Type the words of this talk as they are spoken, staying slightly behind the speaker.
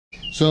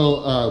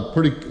So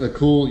pretty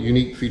cool,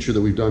 unique feature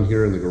that we've done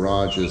here in the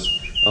garage is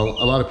a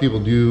lot of people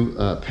do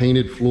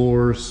painted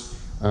floors,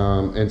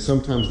 and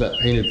sometimes that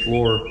painted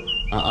floor,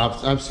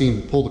 I've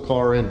seen pull the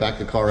car in, back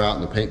the car out,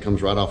 and the paint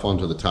comes right off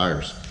onto the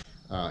tires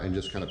and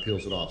just kind of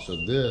peels it off.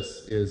 So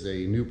this is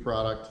a new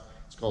product.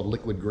 It's called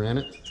liquid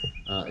granite.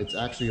 It's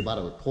actually about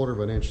a 1/4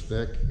 of an inch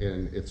thick,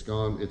 and it's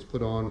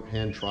put on,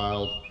 hand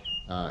trialed,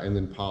 and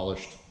then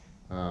polished.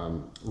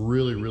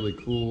 Really, really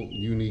cool,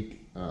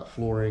 unique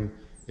flooring.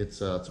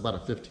 It's about a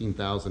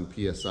 15,000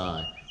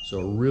 PSI.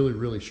 So really,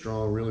 really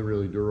strong, really,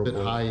 really durable. A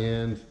bit high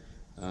end,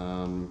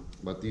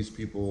 but these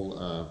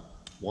people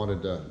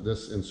wanted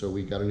this, and so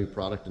we got a new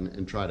product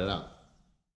and tried it out.